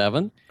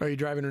 24/7. Are you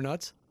driving her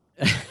nuts?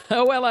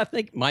 Well, I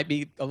think it might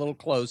be a little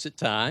close at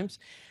times,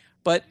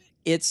 but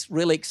it's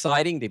really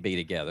exciting to be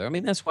together. I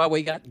mean, that's why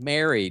we got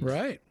married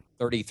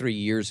 33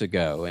 years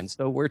ago. And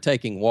so we're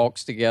taking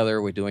walks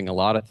together. We're doing a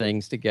lot of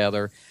things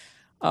together.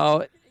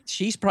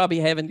 She's probably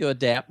having to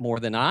adapt more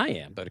than I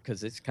am, but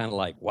because it's kind of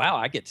like, wow,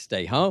 I get to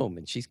stay home.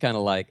 And she's kind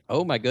of like,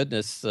 oh my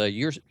goodness,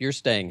 you're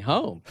staying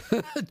home.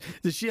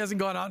 She hasn't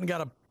gone out and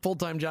got a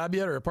full-time job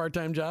yet or a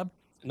part-time job?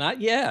 Not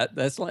yet.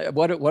 That's like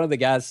what one of the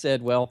guys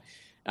said, well,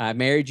 I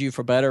married you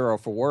for better or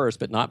for worse,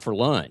 but not for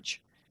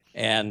lunch.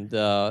 And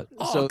so,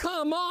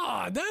 come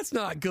on. That's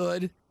not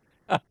good.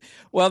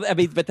 Well, I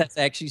mean, but that's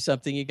actually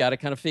something you got to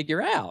kind of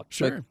figure out.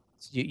 Sure.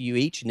 You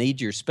each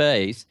need your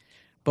space,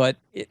 but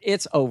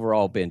it's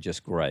overall been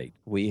just great.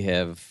 We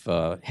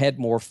have had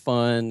more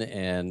fun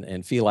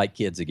and feel like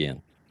kids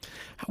again.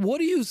 What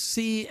do you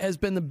see has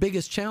been the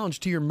biggest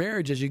challenge to your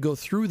marriage as you go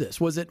through this?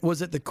 Was it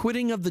the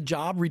quitting of the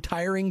job,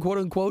 retiring, quote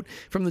unquote,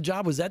 from the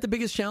job? Was that the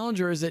biggest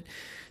challenge, or is it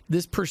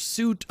this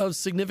pursuit of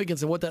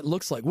significance and what that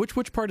looks like?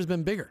 Which part has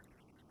been bigger?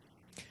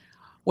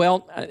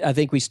 Well, I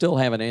think we still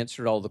haven't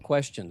answered all the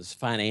questions.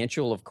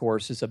 Financial, of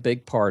course, is a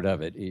big part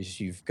of it. Is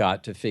you've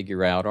got to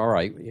figure out, all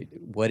right,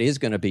 what is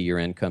going to be your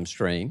income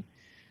stream?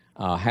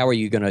 How are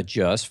you going to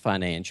adjust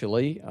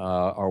financially?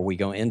 Are we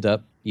going to end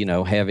up,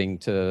 having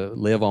to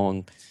live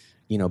on,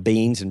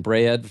 beans and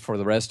bread for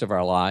the rest of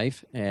our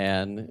life?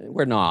 And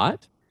we're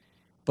not.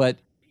 But,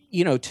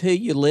 till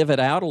you live it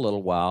out a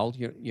little while,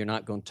 you're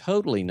not going to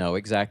totally know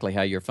exactly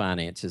how your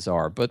finances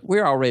are. But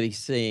we're already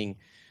seeing,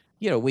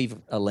 we've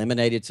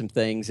eliminated some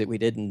things that we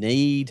didn't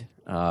need.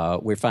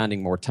 We're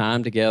finding more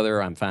time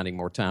together. I'm finding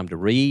more time to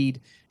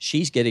read.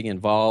 She's getting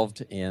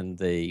involved in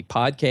the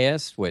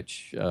podcast,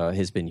 which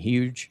has been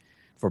huge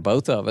for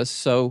both of us.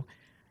 So,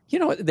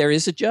 there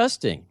is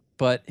adjusting,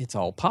 but it's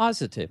all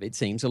positive. It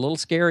seems a little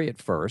scary at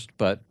first,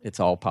 but it's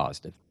all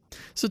positive.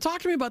 So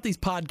talk to me about these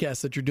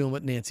podcasts that you're doing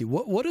with Nancy.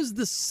 What is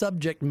the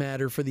subject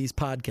matter for these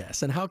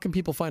podcasts, and how can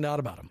people find out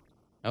about them?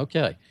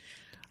 Okay.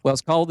 Well,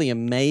 it's called The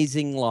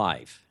Amazing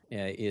Life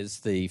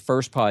is the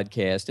first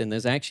podcast, and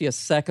there's actually a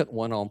second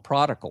one on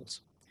prodigals.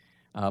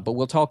 But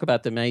we'll talk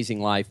about The Amazing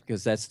Life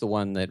because that's the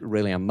one that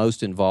really I'm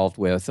most involved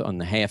with on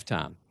the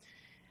halftime.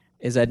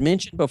 As I'd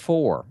mentioned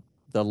before,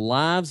 the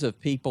lives of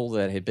people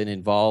that had been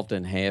involved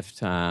in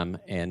halftime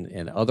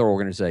and other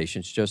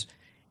organizations,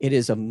 it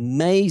is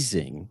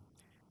amazing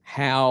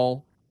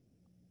how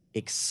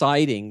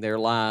exciting their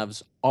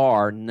lives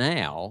are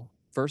now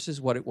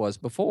versus what it was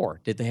before.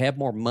 Did they have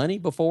more money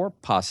before?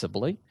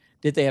 Possibly.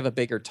 Did they have a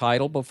bigger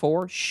title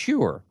before?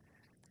 Sure.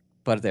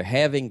 But they're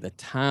having the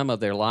time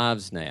of their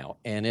lives now.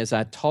 And as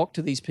I talk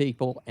to these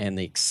people and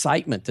the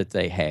excitement that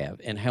they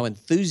have and how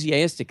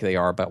enthusiastic they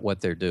are about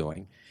what they're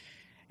doing,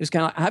 it's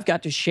kind of, I've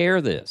got to share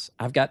this.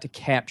 I've got to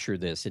capture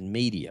this in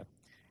media.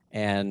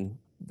 And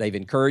they've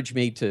encouraged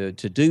me to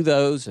do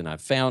those, and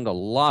I've found a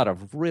lot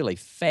of really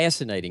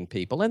fascinating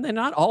people. And they're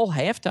not all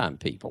halftime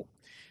people,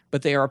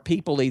 but they are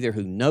people either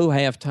who know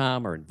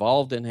halftime or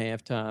involved in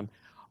halftime,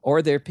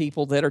 or they're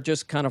people that are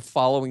just kind of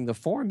following the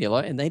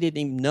formula, and they didn't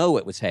even know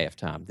it was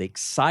halftime. The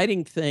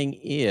exciting thing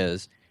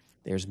is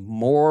there's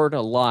more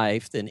to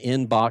life than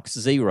inbox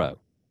zero.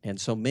 And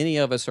so many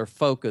of us are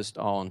focused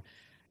on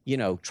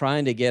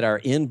trying to get our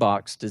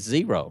inbox to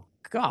zero.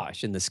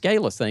 Gosh, in the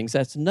scale of things,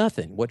 that's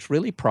nothing. What's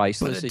really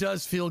priceless. But it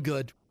does feel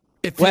good.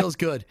 It feels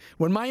good.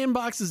 When my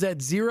inbox is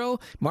at zero,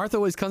 Martha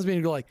always comes to me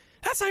and go like,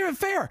 that's not even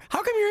fair.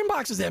 How come your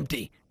inbox is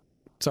empty?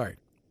 Sorry,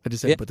 I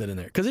just had to put that in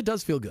there because it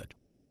does feel good.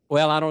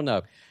 Well, I don't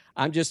know.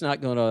 I'm just not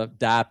going to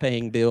die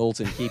paying bills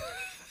and keep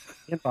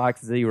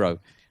inbox zero.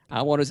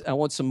 I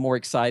want some more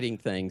exciting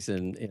things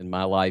in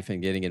my life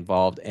and getting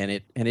involved, and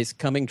it's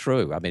coming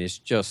true. I mean,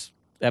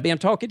 I'm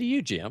talking to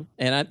you, Jim,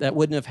 and that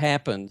wouldn't have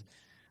happened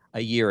a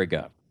year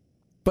ago.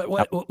 But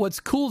what's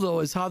cool, though,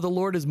 is how the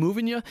Lord is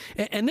moving you.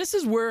 And this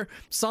is where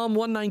Psalm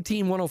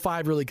 119,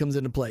 105 really comes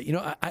into play.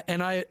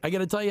 I got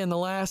to tell you, in the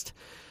last,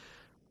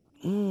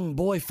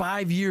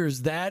 5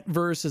 years, that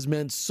verse has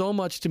meant so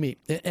much to me.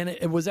 And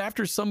it was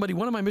after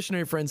one of my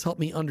missionary friends helped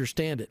me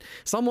understand it.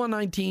 Psalm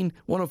 119,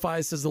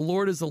 105 says, the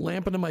Lord is a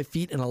lamp unto my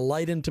feet and a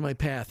light unto my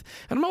path.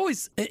 And I'm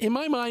always, in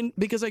my mind,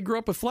 because I grew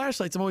up with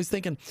flashlights, I'm always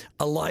thinking,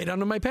 a light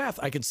under my path.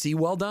 I could see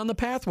well down the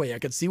pathway. I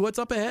could see what's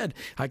up ahead.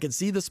 I could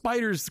see the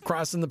spiders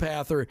crossing the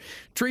path or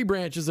tree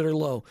branches that are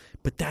low.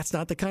 But that's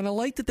not the kind of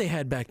light that they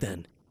had back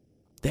then.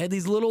 They had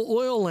these little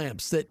oil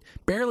lamps that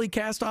barely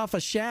cast off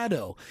a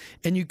shadow,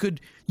 and you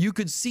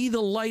could see the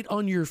light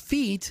on your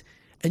feet,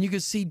 and you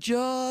could see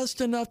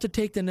just enough to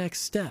take the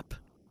next step.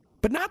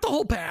 But not the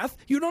whole path.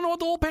 You don't know what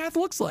the whole path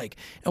looks like.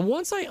 And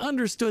once I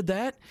understood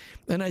that,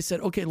 then I said,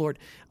 okay, Lord,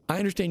 I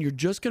understand you're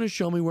just going to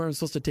show me where I'm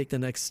supposed to take the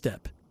next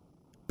step.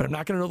 But I'm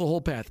not going to know the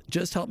whole path.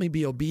 Just help me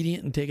be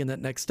obedient and taking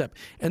that next step.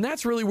 And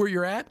that's really where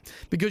you're at,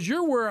 because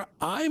you're where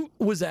I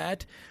was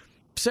at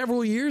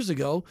several years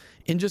ago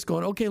in just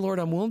going, okay, Lord,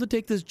 I'm willing to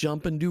take this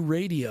jump and do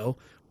radio.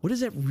 What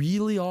is it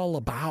really all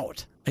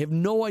about? I have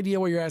no idea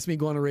why you're asking me to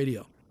go on the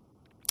radio.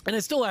 And I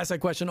still ask that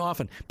question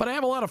often, but I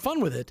have a lot of fun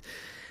with it.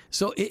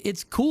 So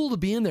it's cool to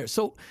be in there.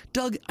 So,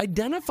 Doug,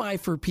 identify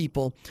for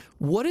people,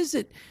 what is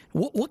it,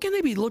 what can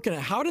they be looking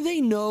at? How do they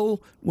know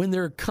when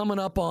they're coming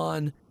up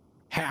on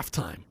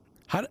halftime?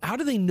 How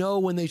do they know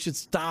when they should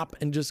stop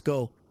and just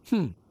go,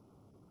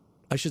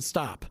 I should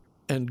stop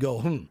and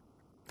go,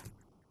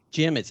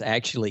 Jim, it's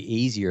actually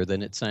easier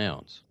than it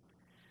sounds,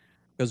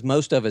 because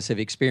most of us have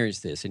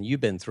experienced this, and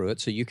you've been through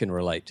it, so you can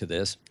relate to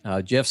this.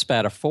 Jeff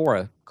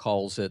Spadafora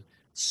calls it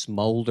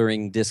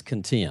smoldering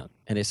discontent,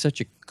 and it's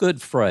such a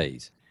good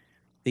phrase.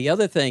 The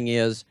other thing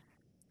is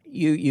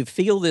you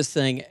feel this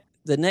thing,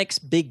 the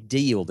next big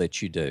deal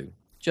that you do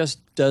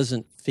just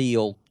doesn't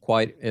feel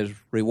quite as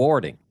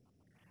rewarding.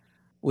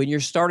 When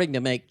you're starting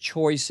to make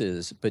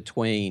choices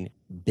between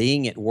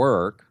being at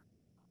work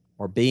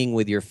or being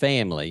with your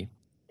family,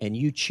 and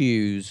you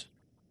choose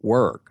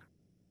work.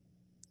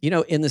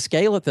 In the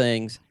scale of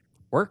things,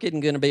 work isn't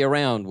going to be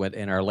around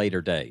in our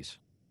later days.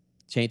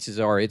 Chances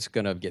are it's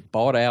going to get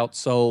bought out,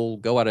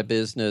 sold, go out of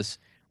business,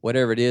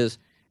 whatever it is,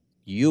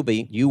 you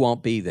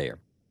won't be there.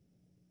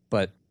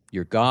 But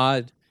your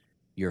God,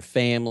 your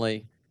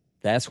family,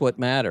 That's what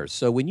matters.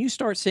 So when you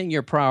start seeing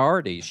your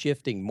priorities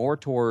shifting more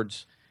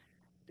towards,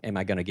 am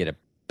I going to get a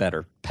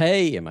better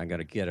pay? Am I going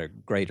to get a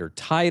greater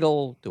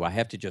title? Do I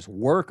have to just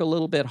work a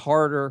little bit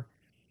harder?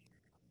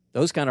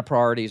 Those kind of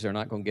priorities are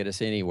not going to get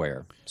us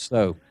anywhere.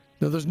 So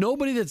Now, there's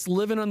nobody that's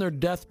living on their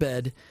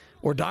deathbed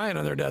or dying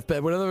on their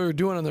deathbed, whatever they're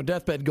doing on their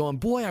deathbed, going,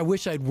 boy, I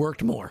wish I'd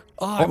worked more.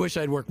 Oh, I wish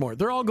I'd worked more.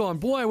 They're all going,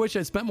 boy, I wish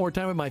I'd spent more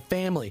time with my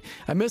family.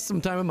 I missed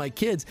some time with my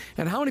kids.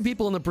 And how many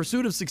people in the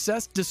pursuit of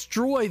success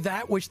destroy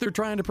that which they're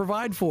trying to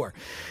provide for?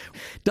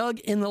 Doug,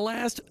 in the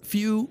last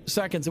few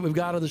seconds that we've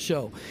got of the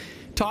show,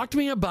 talk to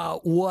me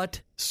about what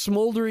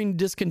smoldering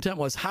discontent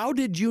was. How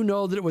did you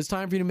know that it was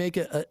time for you to make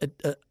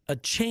a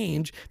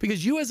change?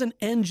 Because you as an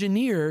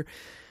engineer,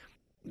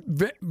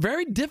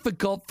 very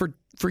difficult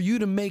for you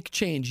to make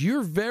change.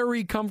 You're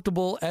very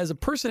comfortable as a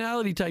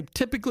personality type.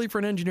 Typically for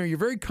an engineer, you're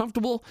very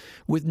comfortable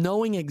with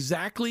knowing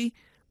exactly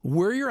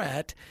where you're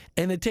at,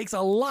 and it takes a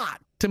lot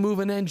to move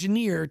an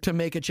engineer to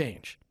make a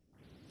change.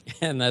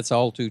 And that's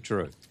all too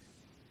true,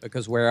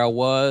 because where I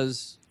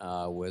was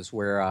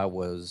where I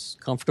was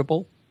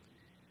comfortable.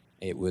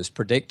 It was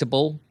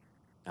predictable.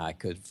 I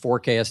could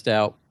forecast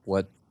out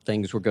what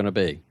things were going to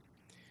be.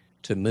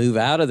 To move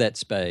out of that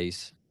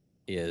space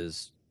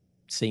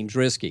seems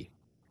risky.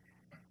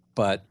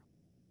 But,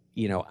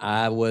 you know,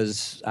 I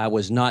was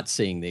not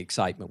seeing the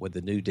excitement with the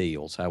new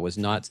deals. I was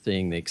not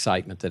seeing the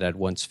excitement that I'd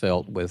once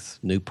felt with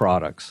new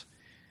products.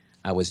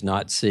 I was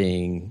not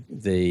seeing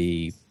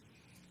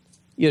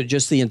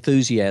just the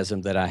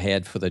enthusiasm that I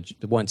had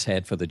once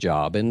had for the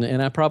job.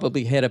 And I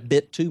probably had a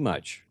bit too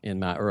much in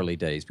my early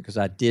days, because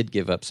I did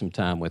give up some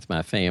time with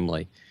my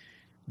family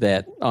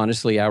that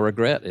honestly I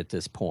regret at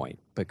this point,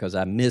 because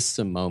I missed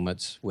some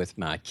moments with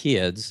my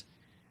kids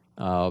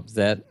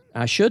that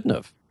I shouldn't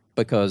have,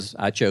 because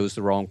I chose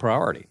the wrong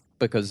priority,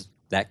 because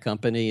that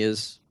company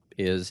is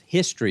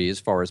history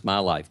as far as my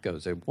life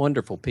goes. They're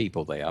wonderful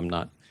people. I'm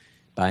not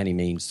by any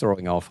means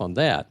throwing off on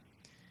that,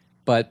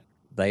 but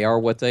they are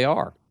what they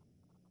are.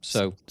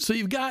 So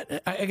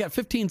I got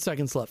 15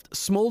 seconds left.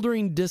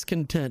 Smoldering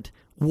discontent.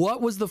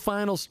 What was the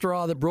final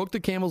straw that broke the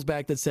camel's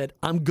back that said,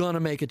 I'm going to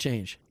make a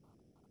change?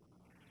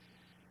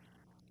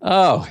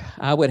 Oh,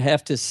 I would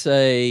have to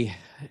say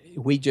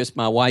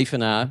my wife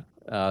and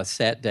I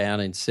sat down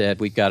and said,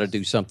 we've got to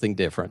do something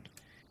different.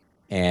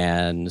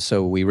 And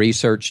so we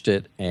researched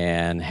it,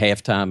 and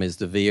Halftime is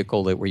the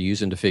vehicle that we're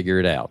using to figure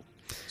it out.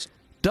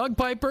 Doug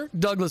Piper,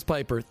 Douglas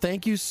Piper,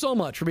 thank you so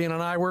much for being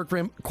on I Work for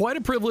Him. Quite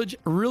a privilege.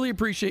 Really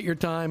appreciate your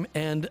time,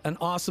 and an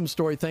awesome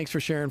story. Thanks for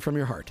sharing from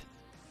your heart.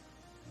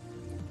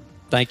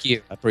 Thank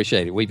you. I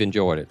appreciate it. We've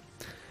enjoyed it.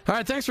 All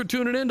right, thanks for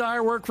tuning in to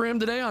I Work for Him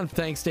today.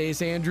 Thanks to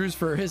Ace Andrews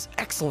for his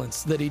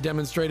excellence that he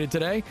demonstrated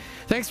today.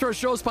 Thanks to our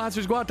show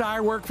sponsors. Go out to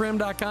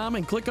iworkforhim.com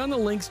and click on the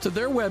links to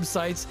their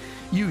websites.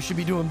 You should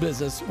be doing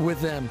business with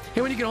them.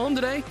 Hey, when you get home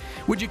today,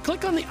 would you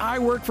click on the I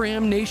Work for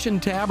Him Nation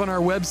tab on our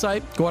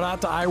website? Go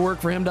out to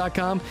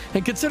iworkforhim.com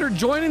and consider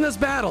joining this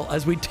battle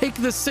as we take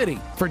this city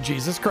for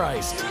Jesus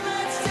Christ.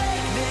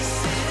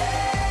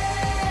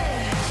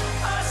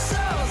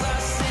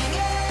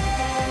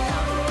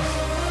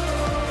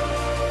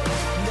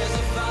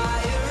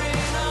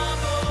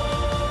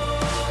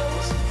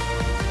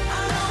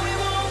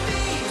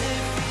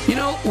 You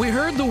know, we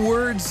heard the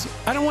words,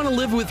 I don't want to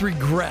live with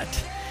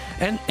regret.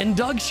 And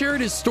Doug shared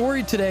his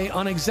story today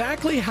on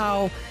exactly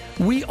how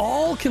we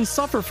all can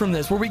suffer from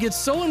this, where we get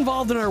so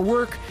involved in our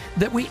work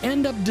that we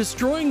end up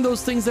destroying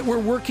those things that we're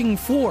working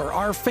for,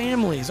 our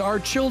families, our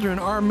children,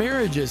 our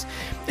marriages.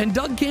 And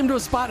Doug came to a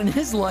spot in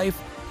his life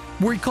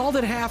where he called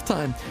it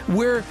halftime,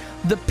 where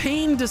the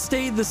pain to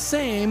stay the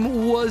same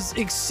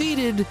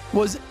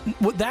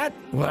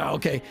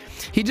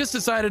he just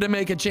decided to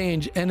make a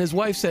change, and his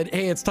wife said,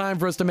 hey, it's time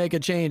for us to make a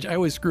change. I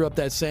always screw up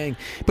that saying.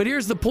 But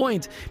here's the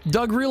point.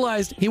 Doug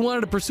realized he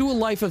wanted to pursue a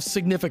life of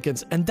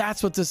significance, and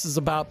that's what this is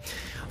about.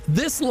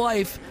 This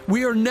life,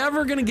 we are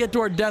never going to get to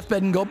our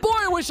deathbed and go, boy,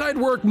 I wish I'd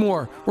worked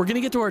more. We're going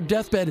to get to our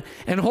deathbed,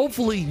 and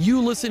hopefully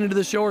you listening to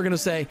the show are going to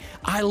say,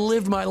 I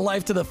lived my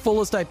life to the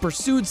fullest. I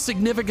pursued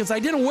significance. I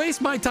didn't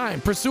waste my time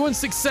pursuing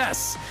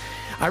success.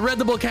 I read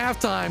the book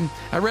Halftime.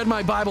 I read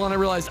my Bible, and I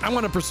realized I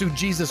want to pursue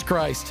Jesus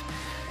Christ.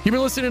 You've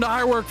been listening to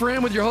I Work for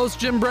Him with your host,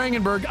 Jim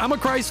Brangenberg. I'm a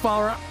Christ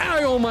follower.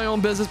 I own my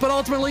own business, but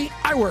ultimately,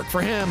 I work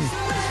for Him.